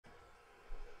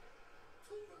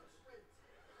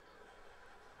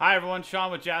Hi everyone,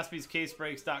 Sean with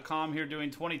JaspysCaseBreaks.com here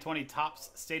doing 2020 Topps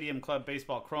Stadium Club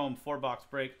Baseball Chrome 4-box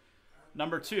break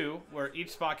number 2, where each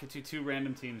spot gets you 2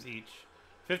 random teams each.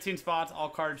 15 spots, all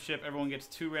cards ship. Everyone gets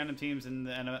 2 random teams in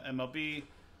the MLB.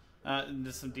 And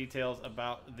just some details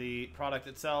about the product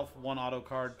itself. 1 auto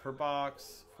card per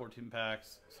box, 14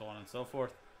 packs, so on and so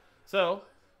forth. So,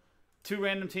 2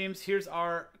 random teams. Here's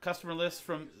our customer list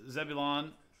from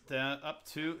Zebulon up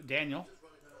to Daniel.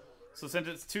 So since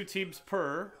it's 2 teams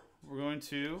per, we're going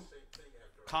to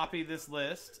copy this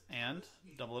list and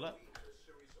double it up.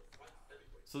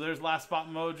 So there's Last Spot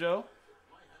Mojo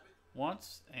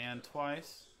once and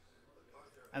twice.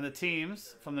 And the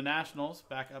teams from the Nationals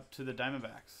back up to the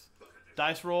Diamondbacks.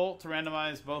 Dice roll to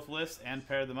randomize both lists and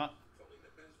pair them up.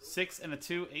 6 and a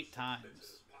 2, 8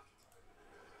 times.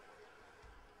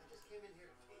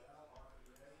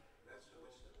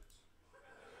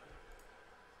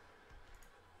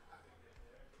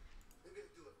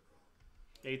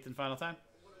 Eighth and final time.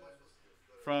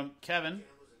 From Kevin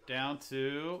down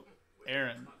to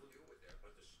Aaron.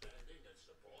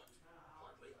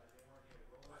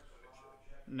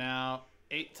 Now,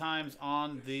 8 times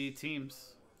on the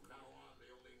teams.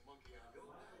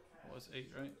 What was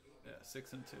 8, right? Yeah,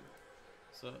 6 and 2.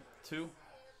 So, 2.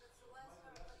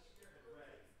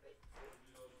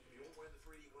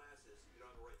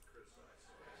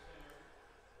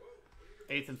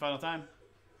 Eighth and final time.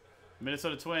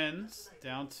 Minnesota Twins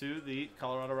down to the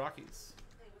Colorado Rockies.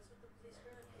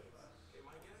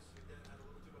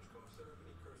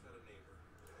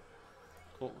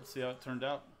 Cool. Let's see how it turned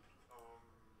out.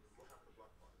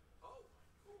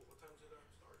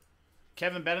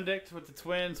 Kevin Benedict with the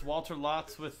Twins. Walter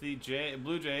Lotz with the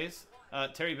Blue Jays.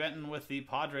 Terry Benton with the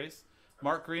Padres.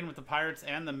 Mark Green with the Pirates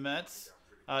and the Mets.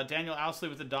 Daniel Owsley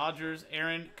with the Dodgers.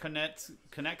 Aaron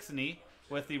Konechny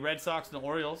with the Red Sox and the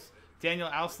Orioles. Daniel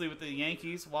Owsley with the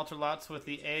Yankees, Walter Lotz with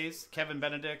the A's, Kevin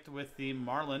Benedict with the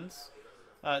Marlins,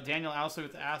 Daniel Owsley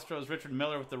with the Astros, Richard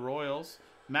Miller with the Royals,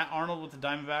 Matt Arnold with the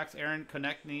Diamondbacks, Aaron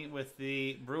Konechny with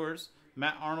the Brewers,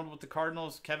 Matt Arnold with the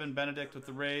Cardinals, Kevin Benedict with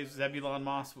the Rays, Zebulon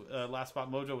Moss, Last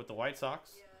Spot Mojo with the White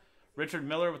Sox, Richard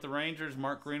Miller with the Rangers,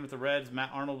 Mark Green with the Reds,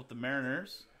 Matt Arnold with the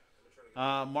Mariners,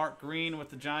 Mark Green with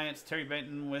the Giants, Terry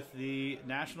Benton with the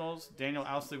Nationals, Daniel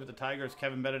Owsley with the Tigers,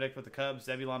 Kevin Benedict with the Cubs,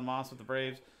 Zebulon Moss with the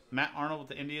Braves, Matt Arnold with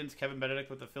the Indians, Kevin Benedict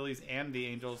with the Phillies and the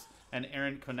Angels, and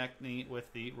Aaron Konechny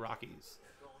with the Rockies.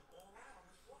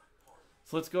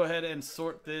 So let's go ahead and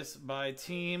sort this by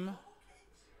team.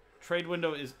 Trade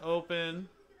window is open.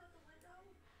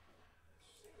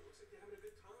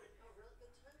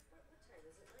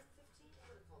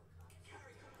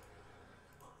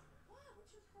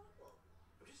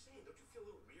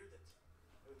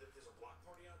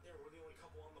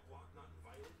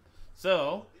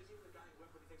 So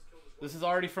this is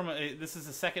already from this is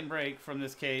the second break from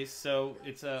this case, so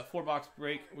it's a 4-box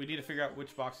break. We need to figure out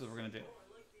which boxes we're going to do.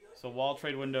 So while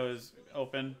trade window is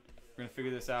open, we're going to figure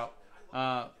this out.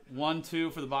 1, 2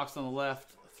 for the box on the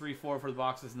left, 3, 4 for the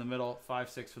boxes in the middle, 5,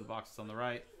 6 for the boxes on the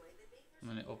right. I'm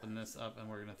going to open this up and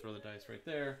we're going to throw the dice right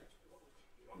there.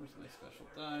 Where's my special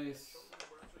dice?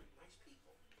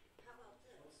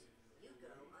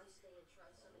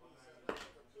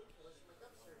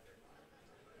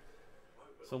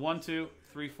 So 1, 2,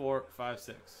 3, 4, 5,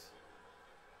 6.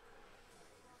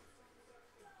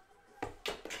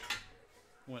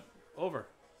 Went over.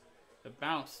 It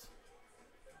bounced.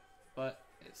 But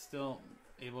it's still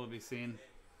able to be seen.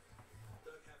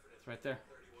 It's right there.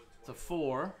 It's a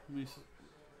 4. Let me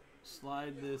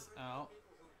slide this out.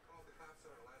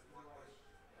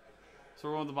 So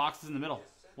we're going with the boxes in the middle.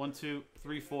 1, 2,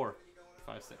 3, 4,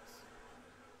 5, 6.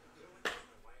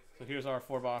 So here's our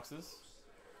 4 boxes.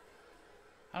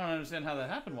 I don't understand how that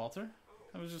happened, Walter.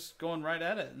 I was just going right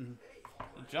at it, and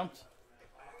it jumped.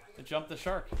 It jumped the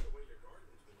shark.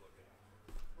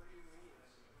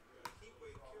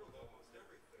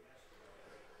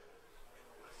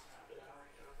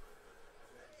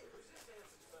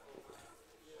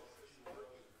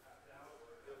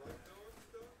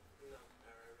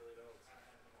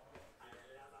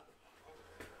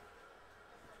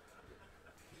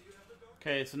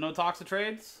 Okay, so no talks of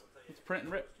trades. Let's print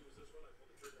and rip.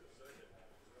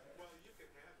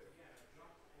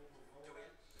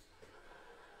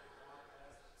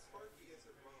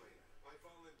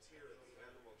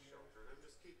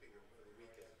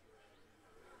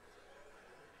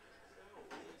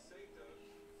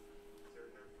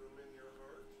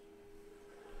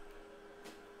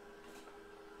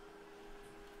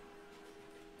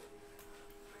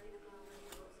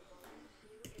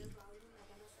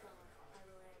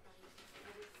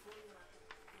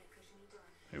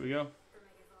 Here we go.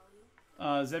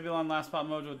 Zebulon last spot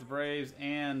mojo with the Braves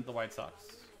and the White Sox.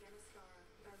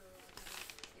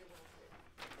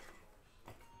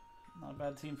 Not a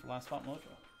bad team for last spot mojo.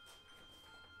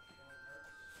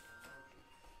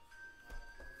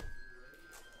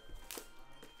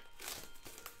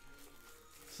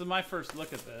 This is my first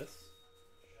look at this.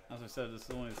 As I said, this is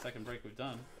only the second break we've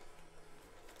done.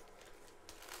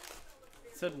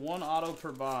 It said 1 auto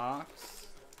per box.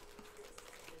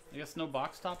 I guess no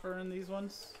box topper in these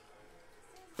ones.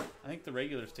 I think the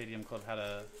regular Stadium Club had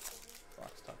a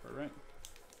box topper, right?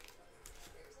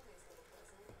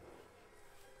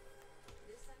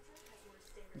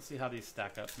 Let's see how these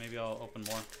stack up. Maybe I'll open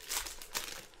more.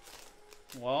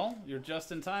 Well, you're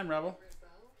just in time, Rebel.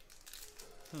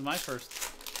 This is my first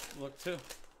look, too.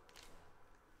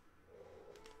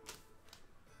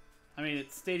 I mean,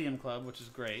 it's Stadium Club, which is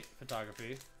great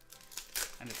photography.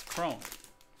 And it's chrome.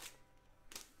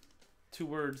 2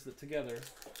 words that together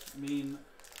mean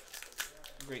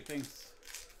great things.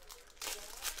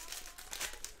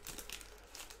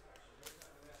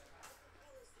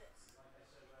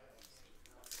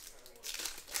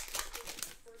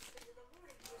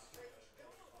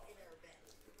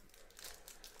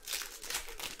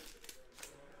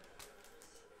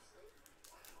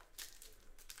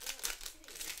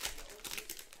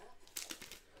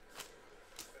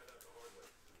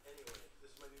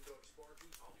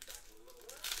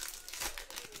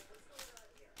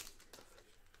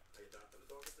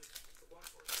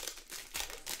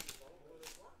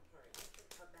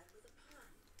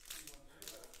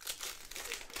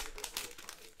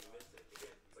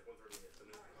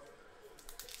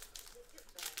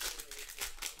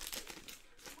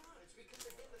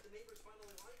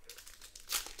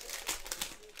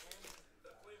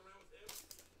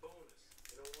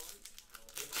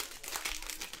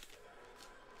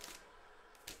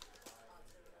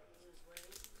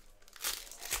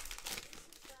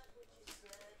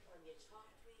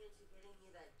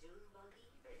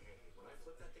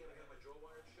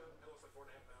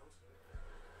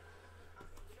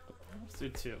 Let's do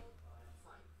 2.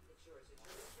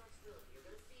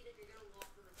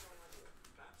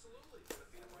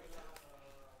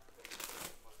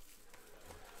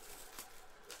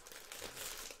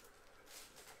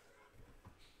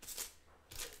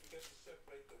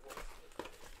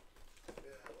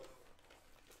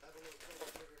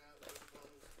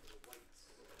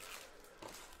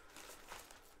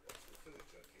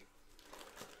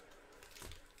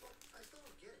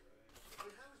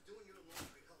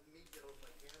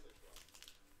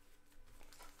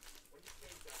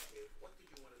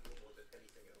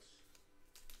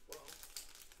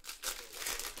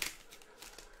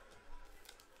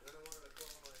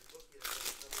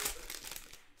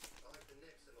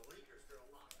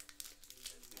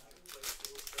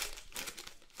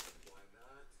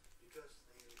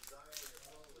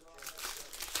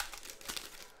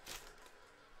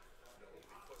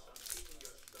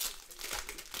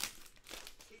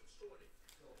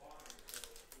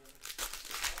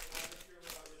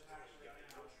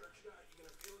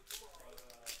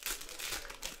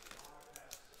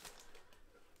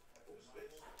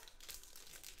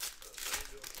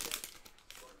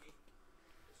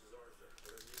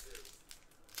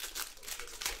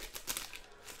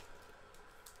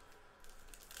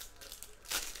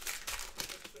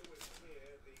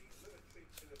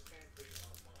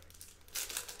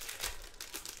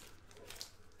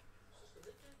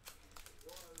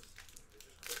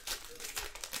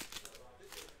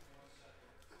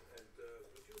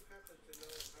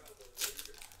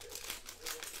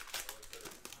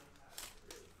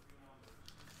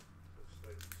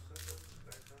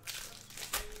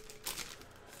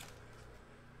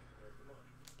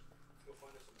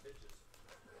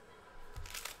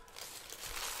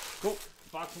 Cool.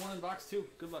 Box 1 and box 2.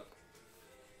 Good luck.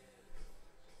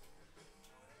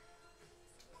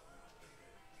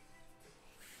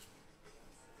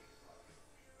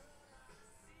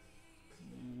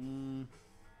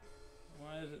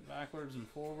 Why is it backwards and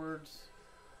forwards?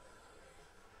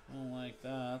 I don't like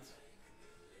that.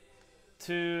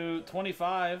 To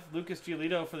 25, Lucas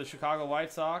Giolito for the Chicago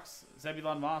White Sox.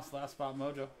 Zebulon Moss, last spot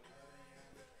mojo.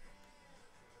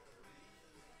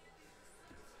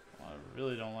 I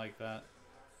really don't like that.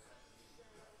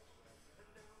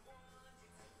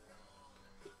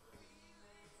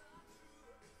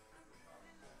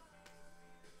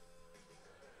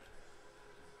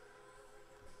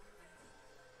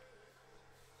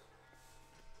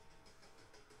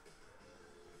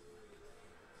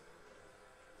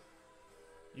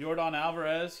 Yordan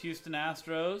Alvarez, Houston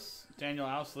Astros. Daniel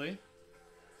Ousley.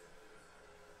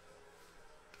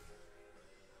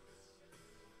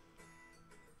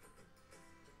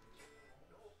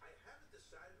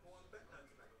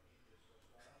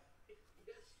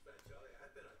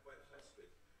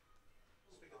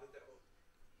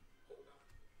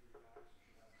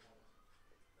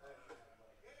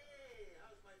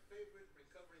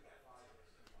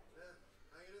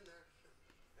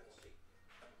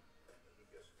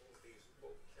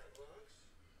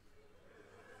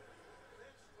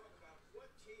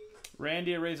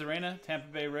 Randy Arena, Tampa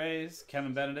Bay Rays,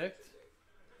 Kevin Benedict.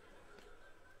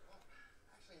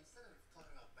 Actually, instead of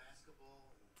talking about basketball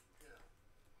and,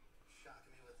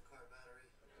 shocking me with the car battery,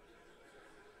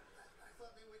 I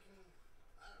thought maybe we can,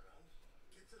 I don't know,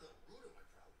 get to the root of my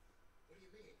problem. What do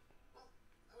you mean? Well,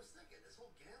 I was thinking this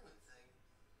whole gambling thing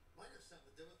might have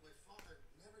something to do with my father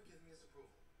never giving me his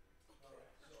approval. Okay,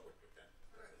 so with that.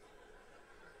 Right.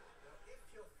 Now, if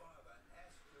your father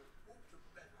asked you who to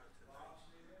bet on tonight,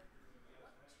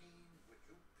 what team would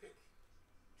you pick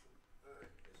to earn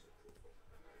his approval?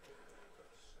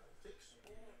 Celtics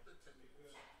or the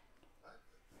Timberwolves? What?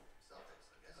 Celtics,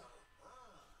 I guess.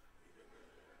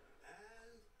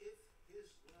 And if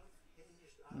his love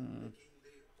hinged on picking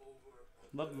the over.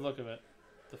 Love the look of it.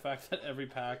 The fact that every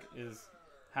pack is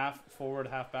half forward,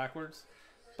 half backwards.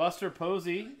 Buster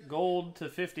Posey, gold to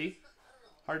 50.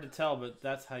 Hard to tell, but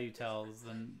that's how you tell, is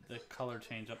the color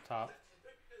change up top.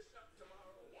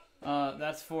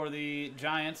 That's for the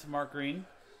Giants, Mark Green.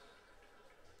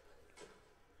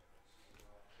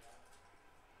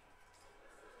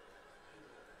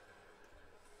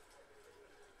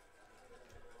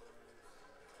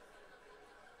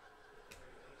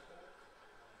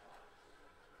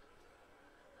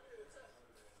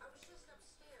 I was just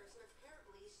upstairs and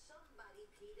apparently somebody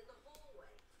peed in the hallway.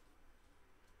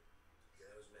 Yeah,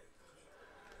 that was me.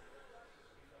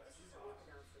 This is a written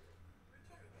down for me.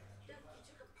 Doug, you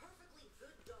took a perfectly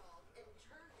good dog and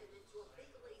turned it into a big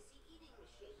lazy eating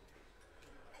machine.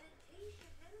 And in case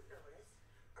you hadn't noticed,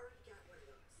 already got one of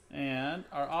those. And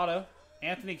our auto,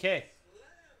 Anthony K.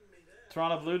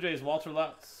 Toronto Blue Jays, Walter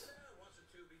Lutz.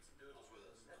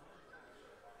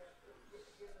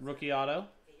 Rookie auto.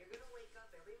 Okay, you're going to wake up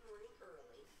every morning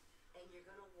early and you're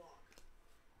going to walk.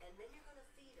 And then you're going to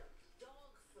feed him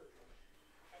dog food.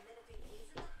 And then if he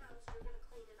pees in the house, you're going to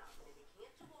clean it up. And if you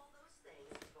can't do all those things,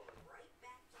 he's going right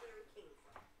back to where he came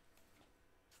from.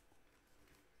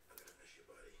 I'm gonna miss you,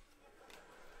 buddy. I'm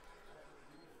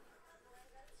glad I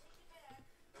got to take you back.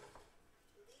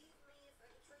 Leave me if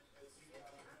I could trade this fit,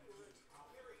 I would.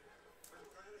 Gary, I'm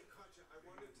glad I caught you. I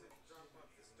wanted to drop off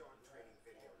this dog training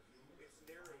video. It's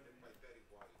narrated by Betty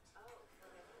White. Oh,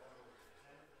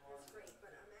 that's great,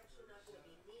 but I'm actually not going to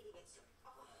be needing it, so...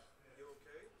 Oh, You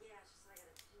okay? yeah, it's just I got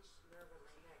a pinched nerve in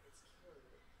my neck. It's killing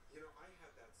me. You know, I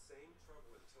had that same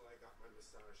trouble until I got my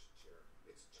massage chair.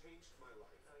 It's changed my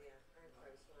life. Oh, yeah, I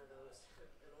priced one of those.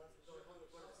 Unless I'm going home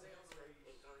with one of the salesmen,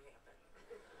 ain't gonna happen.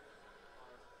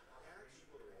 Actually,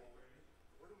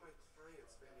 one of my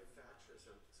clients manufactures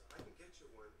them, so I can get you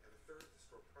one at a third the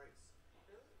store price.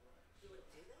 Really? You would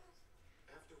do that?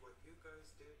 After what you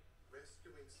guys did,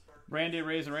 rescuing Spark. Randy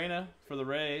Arena for the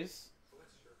Rays. Bless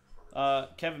your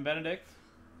heart. Kevin Benedict.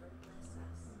 Lord bless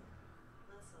us.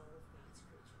 Bless all of God's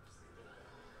creatures.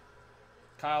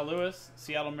 Kyle Lewis,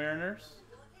 Seattle Mariners.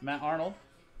 Matt Arnold.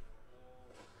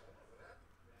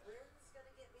 Lynn's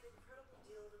gonna get me an incredible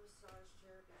deal at a massage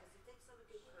chair because he thinks I'm a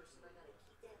good person. I gotta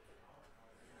keep that thing.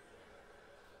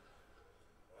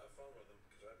 Well, have fun with him,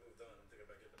 because I moved on. I'm thinking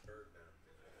about getting a bird now.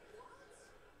 What?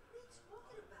 What are you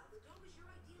talking about? The dog was your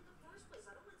idea in the first place.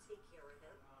 I don't want to take care of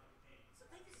him. So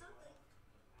think of something.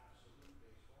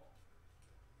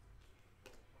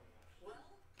 Well,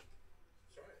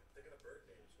 Sorry, I'm thinking of bird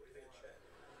names. What do you think of Chet?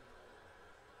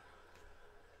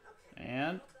 okay.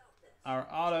 And How about this? our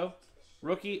auto,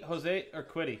 rookie Jose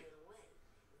Urquidy.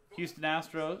 Houston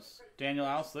Astros, Daniel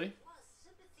Owsley. Plus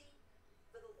sympathy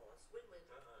for the lost. Win-win.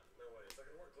 No way. It's not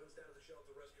gonna work. Glenn's down at the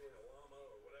shelter rescuing a llama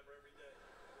or whatever every day.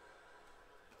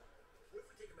 What if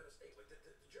we take him out of state, like to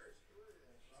Jersey? Too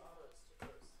close, too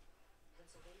close.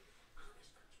 Pennsylvania,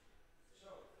 honest country.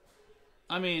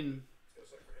 I mean, It's gonna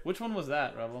suck for him. which one was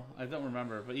that, Rebel? I don't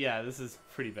remember. But yeah, this is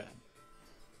pretty bad.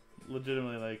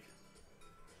 Legitimately, like,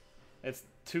 it's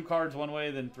 2 cards one way,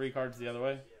 then 3 cards the other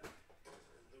way.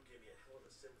 Lou gave me a hell of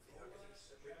a sympathy. How could he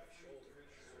separate my shoulder?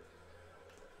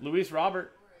 Luis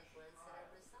Robert, Or as Glenn said,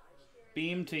 a massage chair.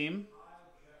 Beam Team.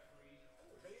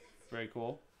 Very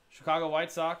cool. Chicago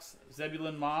White Sox,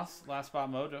 Zebulon Moss, Last Spot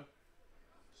Mojo.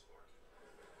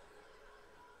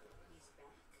 He's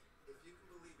back. If you can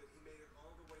believe it, he made it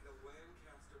all the way to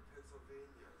Lancaster,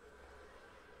 Pennsylvania.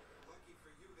 Lucky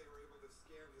for you, they were able to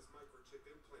scan his microchip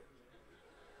implant.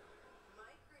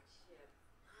 Microchip.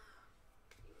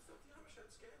 He was at the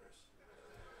Amistad scanners.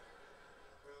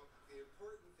 Well, the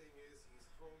important thing is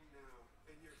he's home now,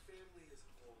 and your family is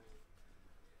home.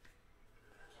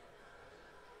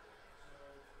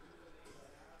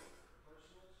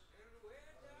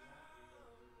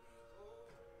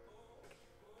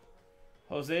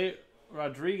 Jose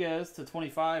Rodriguez to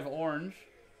 25, orange.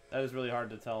 That is really hard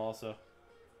to tell also.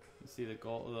 You see the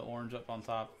gold, the orange up on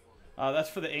top. That's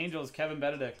for the Angels, Kevin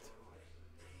Benedict.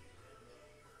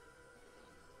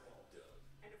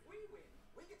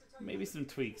 Maybe some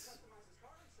tweaks.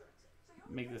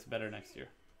 Make this better next year.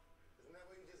 Isn't that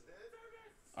what you just did?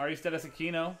 Aristides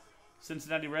Aquino,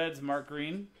 Cincinnati Reds, Mark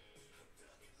Green.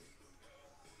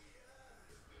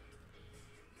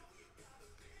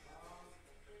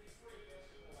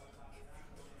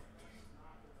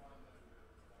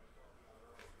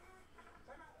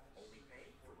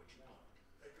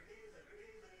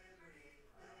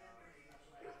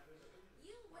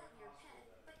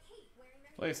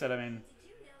 Like I said, I mean,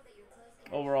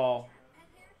 overall,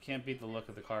 can't beat the look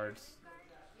of the cards.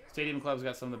 Stadium Club's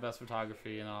got some of the best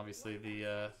photography, and obviously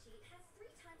the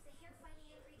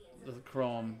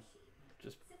chrome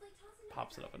just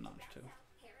pops it up a notch too.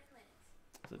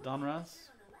 Is it Donruss?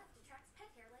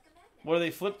 What are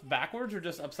they flipped backwards or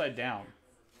just upside down?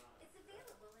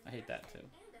 I hate that too.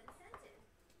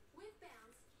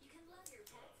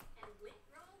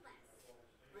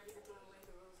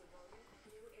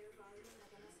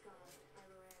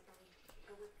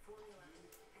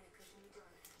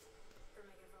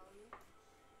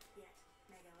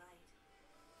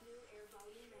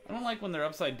 I don't like when they're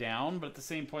upside down, but at the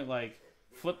same point, like,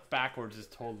 flip backwards is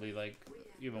totally, like,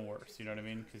 even worse. You know what I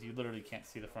mean? Because you literally can't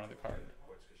see the front of the card.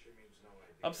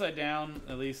 Upside down,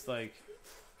 at least, like,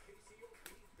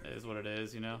 it is what it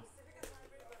is, you know?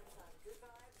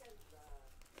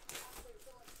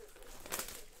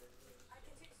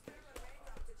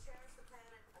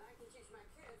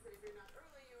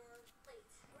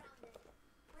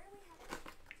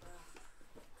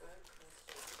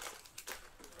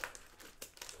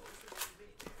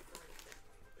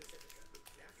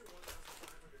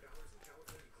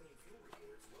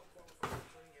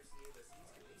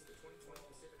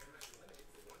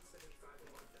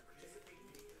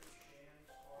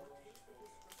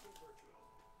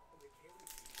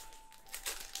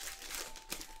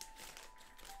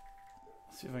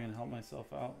 See if I can help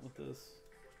myself out with this.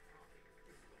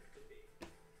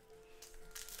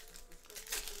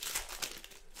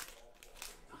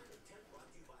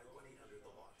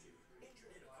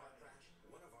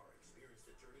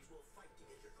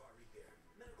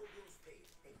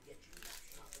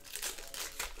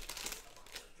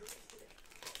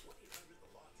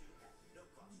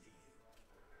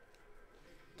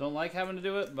 Don't like having to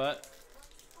do it, but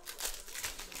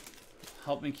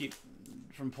help me keep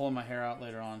from pulling my hair out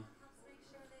later on.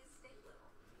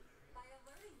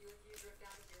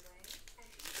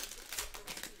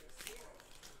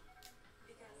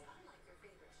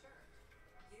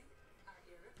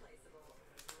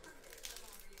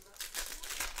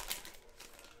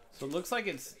 So it looks like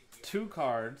it's 2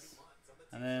 cards,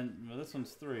 and then well, this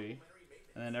one's 3,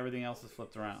 and then everything else is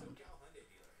flipped around.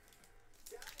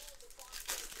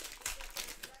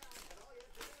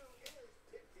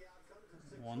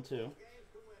 1, 2.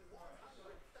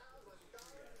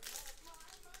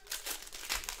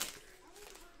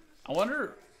 I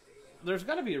wonder, there's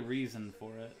got to be a reason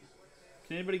for it.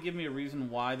 Can anybody give me a reason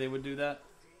why they would do that?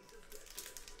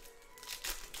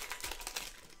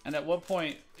 And at what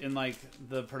point in, like,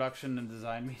 the production and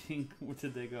design meeting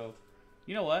did they go,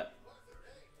 you know what?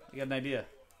 I got an idea.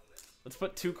 Let's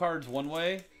put 2 cards one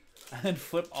way and then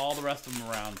flip all the rest of them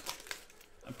around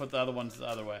and put the other ones the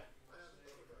other way.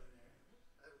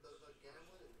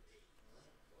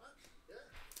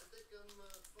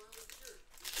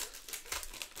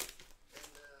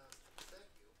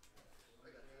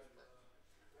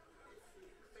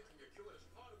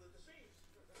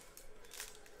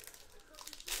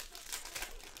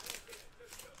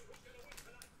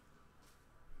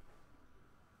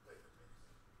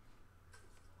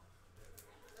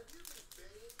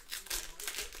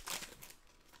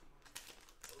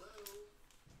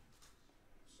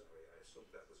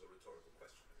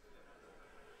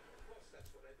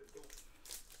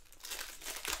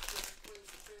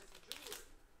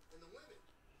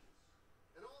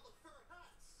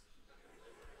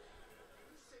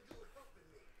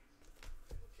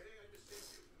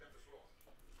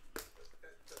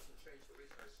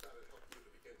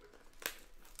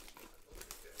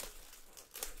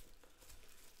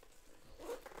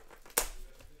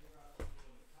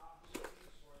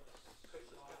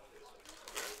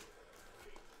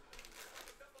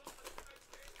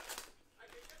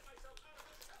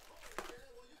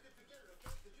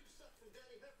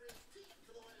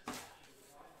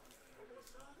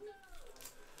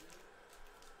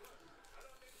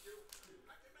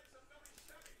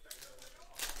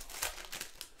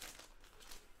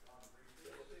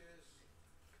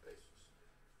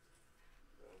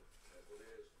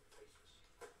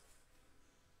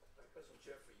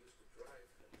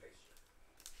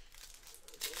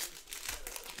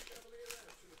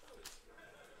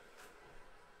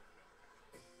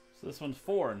 this one's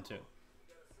 4 and 2.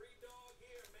 Free dog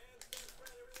here, man's best friend.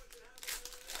 Everyone should have one.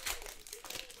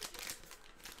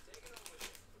 Take it home with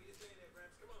you. What do you say there,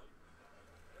 Gramps? Come on.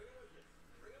 Bring it with you.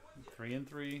 Bring it with you. 3 and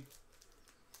 3.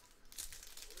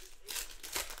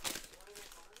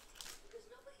 Because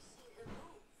nobody's seen him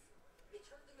move. You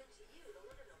turned them into you. No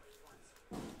wonder nobody wants him.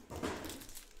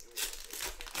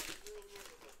 You ain't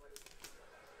moving, buddy.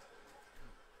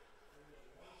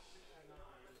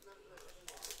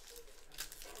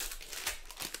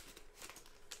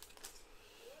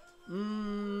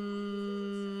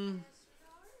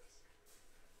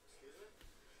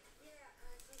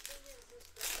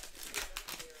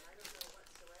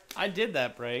 I did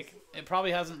that break. It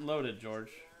probably hasn't loaded, George.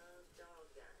 Yeah,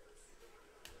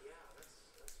 that's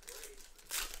great.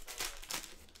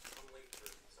 I'm late for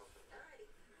something. Nice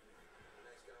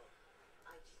going.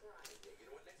 I tried. Yeah, you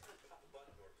know what? Next time, pop a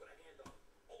button or put a hand on.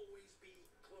 Always be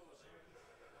closing. All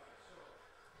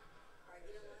right,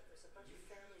 you know what? There's a bunch of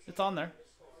families. It's on there.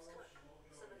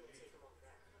 Somebody will take them over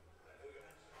there.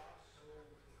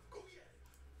 Go get it.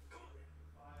 Come on.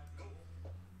 Go.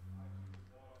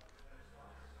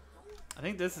 I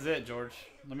think this is it, George.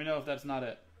 Let me know if that's not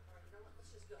it. All right, you know what?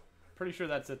 Let's just go. Pretty sure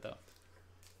that's it, though.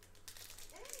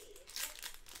 Hey!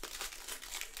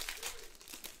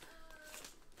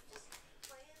 Just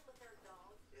playing with our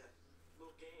dog. Yeah.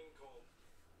 Little game called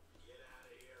Get Out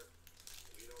of Here.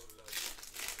 We don't love you.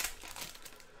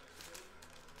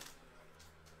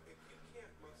 If you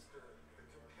can't muster the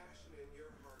compassion in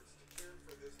your hearts to care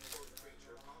for this poor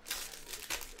creature, I'll be happy to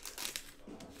take it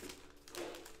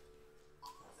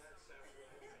back. That's right.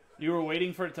 You were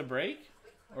waiting for it to break?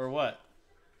 Or what?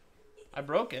 I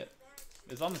broke it.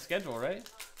 It's on the schedule, right?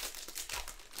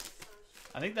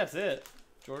 I think that's it,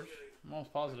 George. I'm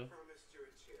almost positive. Promised you a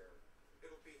chair.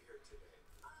 It'll be here today.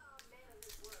 Oh, man,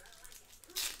 this word. I like it.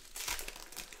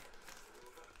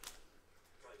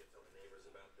 Try to tell the neighbors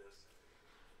about this.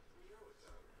 You know it's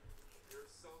your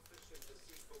selfish and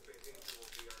deceitful behavior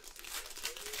will be our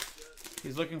secret.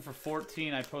 He's looking for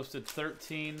 14. I posted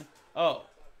 13. Oh.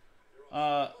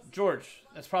 George,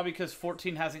 that's probably because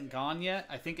 14 hasn't gone yet.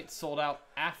 I think it's sold out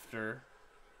after.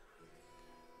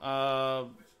 Yeah.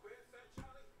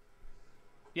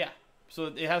 So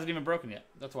it hasn't even broken yet.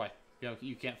 That's why. You know,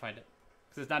 you can't find it.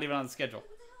 Because it's not even on the schedule.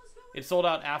 It sold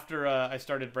out after I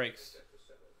started breaks. So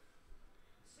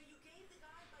you gave the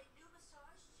guy my new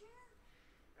massage chair?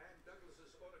 And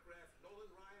Douglas's autographed Nolan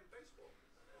Ryan baseball.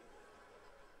 You're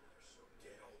so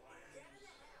dead, old man. Get in the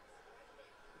house.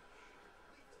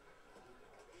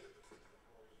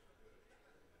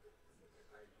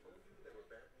 I told you they were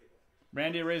bad people.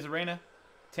 Randy Arena,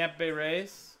 Tampa Bay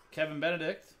Rays, Kevin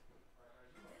Benedict. This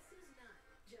is not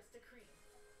just a cream.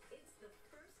 It's the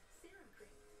first serum cream.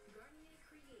 Garnier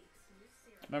creates new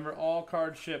serum. Remember, all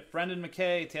cards shipped. Brendan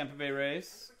McKay, Tampa Bay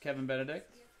Rays, Kevin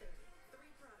Benedict. SPF 30. 3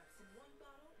 products in 1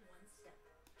 bottle, 1 step.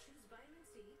 Choose vitamin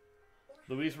C or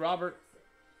Luis Robert,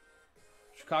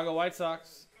 Chicago White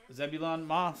Sox, Zebulon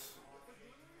Moss. for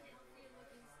glowing, healthier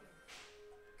looking skin.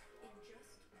 In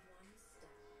just 1 step.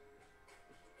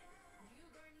 New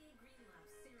Garnier Green Lab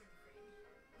Serum Cream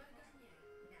by Garnier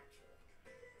Natural.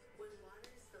 When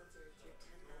water is filtered through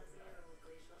 10,000-year-old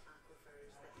glacial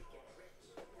aquifers that make it rich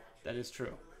with natural That is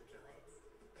true. electrolytes,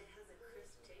 it has a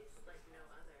crisp taste like no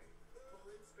other.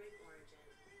 Poland Spring origin,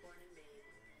 born in Maine,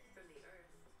 from the earth,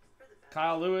 for the better.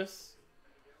 Kyle Lewis,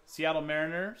 Seattle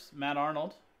Mariners, Matt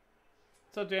Arnold.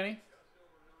 What's up, Danny?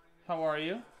 How are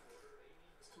you?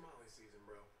 It's tamale season,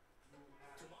 bro.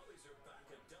 Tamales are back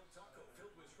at Del Taco,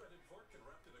 filled with shredded pork and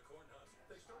wrapped in a corn husk.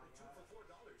 They start at 2 for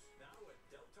 $4 now at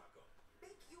Del Taco.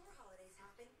 Make your holidays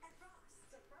happen at Ross.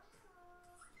 Surprise!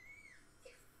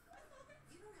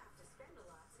 You don't have to spend a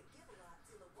lot to give a lot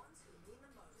to the ones who need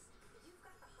the most. You've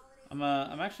got the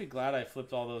holidays. I'm actually glad I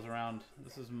flipped all those around.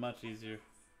 This is much easier.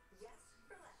 Yes,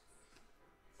 for less.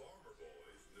 Farmer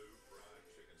Boys' new fried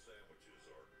chicken sandwiches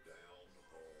are down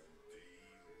home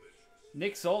delicious.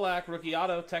 Nick Solak, rookie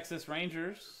auto, Texas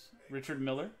Rangers, Richard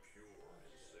Miller. Pure and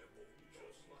simple,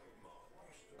 just like Mom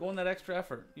used to. Going that extra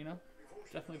effort, you know?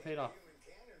 Definitely paid off.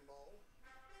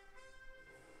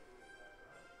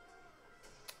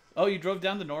 Oh, you drove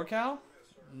down to NorCal?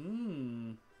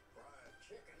 Mmm. Fried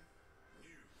chicken.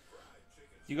 New fried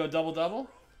chicken You go double-double?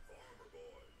 Farmer Boys.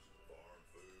 Farm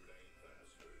food ain't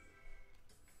fast food.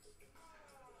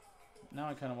 Now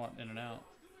I kind of want In and Out.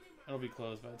 It'll be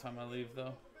closed by the time I leave,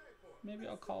 though. Maybe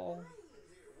I'll call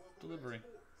delivery.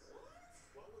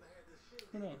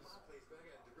 Who knows?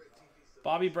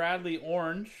 Bobby Bradley,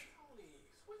 orange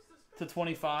to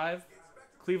 25.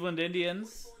 Cleveland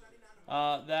Indians.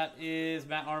 That is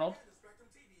Matt Arnold.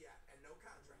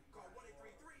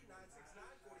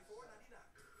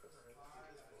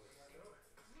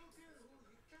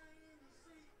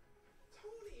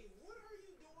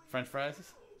 French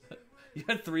fries. You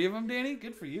had 3 of them, Danny?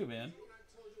 Good for you, man.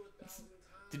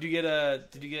 Did you get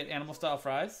animal style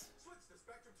fries?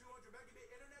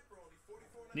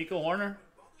 Nico Horner,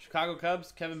 Chicago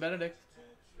Cubs, Kevin Benedict.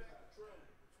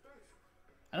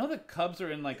 I know the Cubs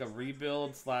are in like a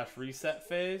rebuild / reset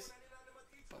phase,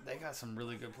 but they got some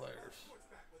really good players.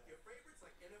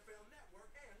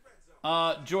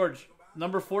 George,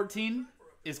 number 14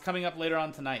 is coming up later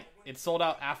on tonight. It sold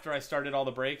out after I started all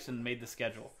the breaks and made the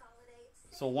schedule.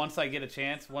 So once I get a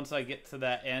chance, once I get to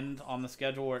that end on the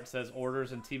schedule where it says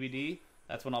orders and TBD,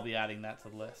 that's when I'll be adding that to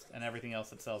the list and everything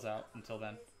else that sells out until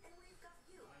then.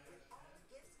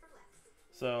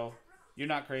 So you're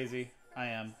not crazy. I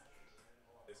am.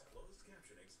 This closed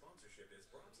captioning sponsorship is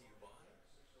brought to you by.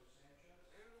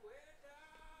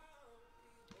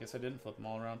 Guess I didn't flip them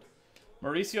all around.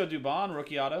 Mauricio Dubon,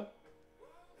 rookie auto.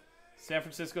 San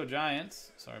Francisco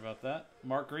Giants. Sorry about that.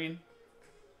 Mark Green.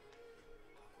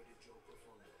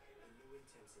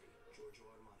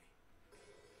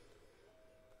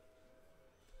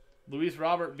 Luis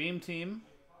Robert, Beam Team.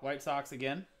 White Sox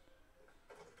again.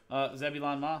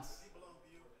 Zebulon Moss.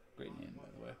 Great name, by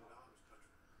the way.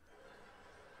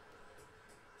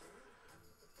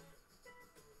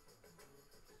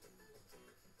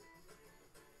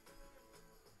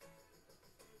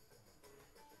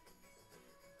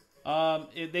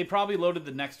 They probably loaded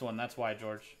the next one. That's why,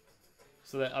 George.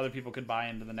 So that other people could buy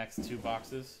into the next 2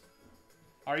 boxes.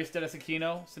 Aristides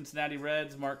Aquino, Cincinnati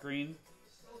Reds, Mark Green.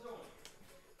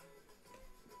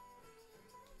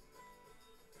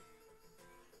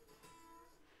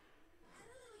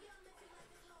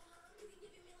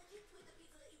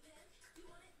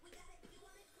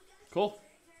 Cool.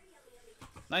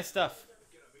 Nice stuff.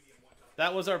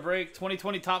 That was our break.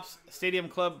 2020 Topps Stadium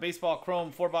Club Baseball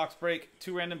Chrome 4-box break.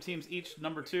 2 random teams each.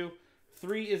 Number 2.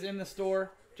 3 is in the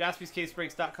store.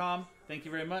 JaspysCaseBreaks.com. Thank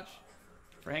you very much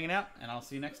for hanging out, and I'll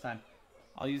see you next time.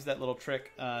 I'll use that little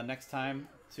trick next time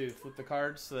to flip the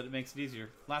cards so that it makes it easier.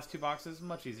 Last 2 boxes,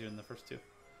 much easier than the first 2.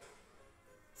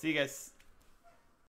 See you guys.